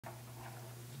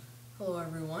Hello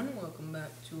everyone, welcome back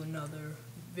to another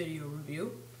video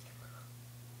review.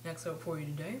 Next up for you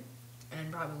today,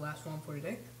 and probably the last one for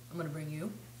today, I'm going to bring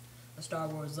you a Star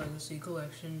Wars Legacy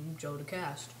Collection Jodo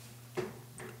Kast.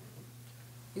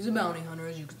 He's a bounty hunter,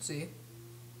 as you can see.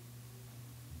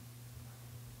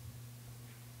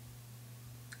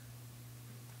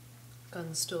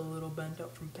 Gun's still a little bent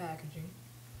up from packaging.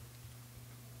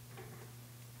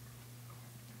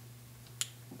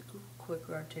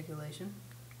 Quicker articulation.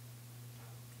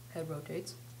 Head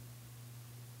rotates.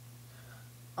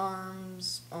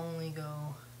 Arms only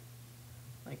go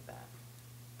like that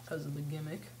because of the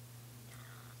gimmick.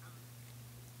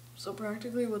 So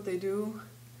practically what they do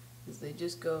is they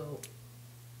just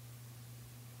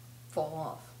fall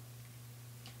off.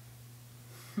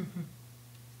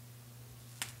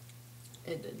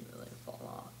 It didn't really fall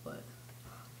off, but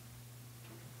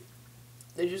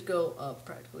they just go up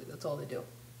practically. That's all they do.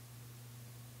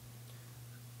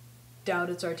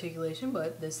 Doubt its articulation,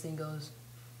 but this thing goes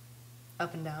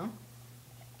up and down.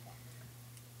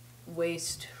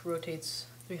 Waist rotates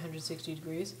 360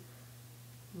 degrees.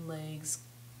 Legs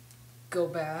go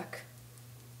back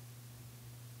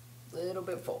a little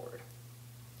bit forward.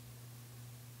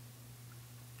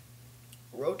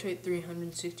 Rotate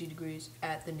 360 degrees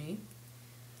at the knee.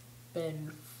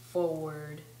 Bend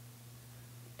forward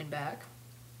and back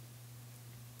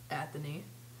at the knee.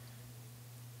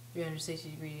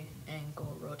 360-degree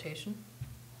ankle rotation,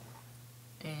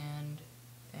 and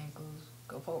ankles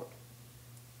go forward.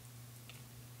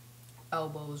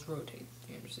 Elbows rotate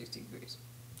 360 degrees.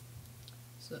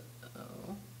 So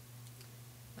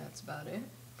that's about it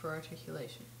for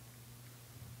articulation.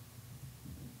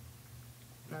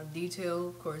 Now detail,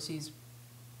 of course, he's,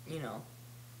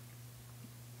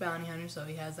 bounty hunter, so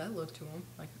he has that look to him,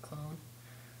 like a clone.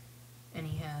 And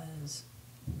he has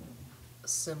a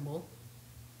symbol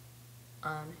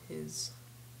on his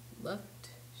left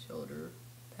shoulder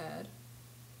pad.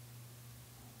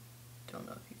 Don't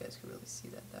know if you guys can really see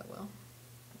that well.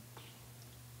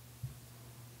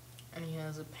 And he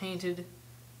has a painted,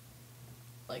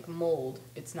 like, mold.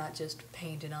 It's not just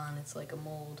painted on, it's like a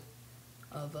mold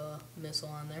of a missile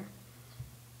on there.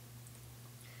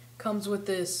 Comes with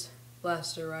this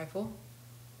blaster rifle,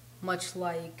 much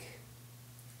like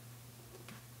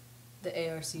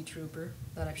the ARC Trooper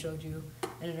that I showed you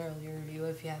in an earlier review.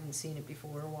 If you haven't seen it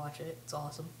before, watch it. It's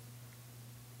awesome.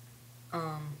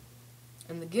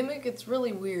 And the gimmick, it's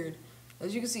really weird.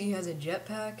 As you can see, he has a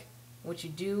jetpack. What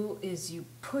you do is you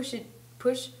push the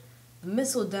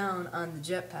missile down on the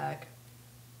jetpack.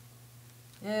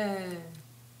 Hey,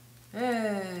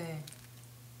 hey,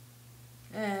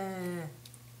 hey,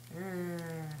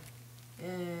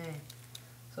 hey.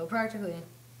 So practically,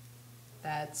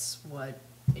 that's what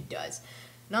it does.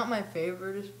 Not my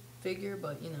favorite figure,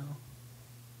 but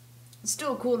it's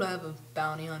still cool to have a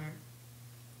bounty hunter.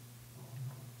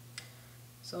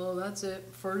 So that's it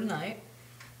for tonight.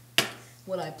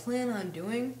 What I plan on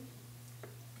doing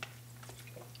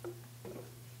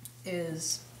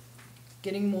is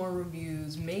getting more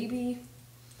reviews. Maybe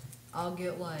I'll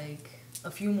get like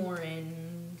a few more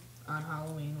in on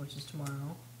Halloween, which is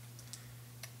tomorrow.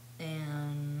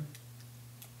 And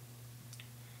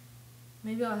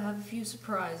maybe I'll have a few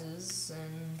surprises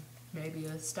and maybe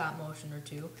a stop motion or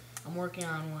two. I'm working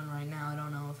on one right now. I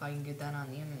don't know if I can get that on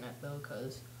the internet though,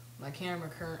 because my camera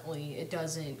currently, it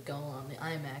doesn't go on the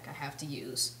iMac. I have to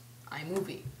use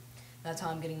iMovie. That's how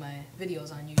I'm getting my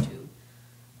videos on YouTube.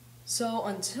 So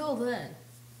until then,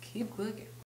 keep clicking.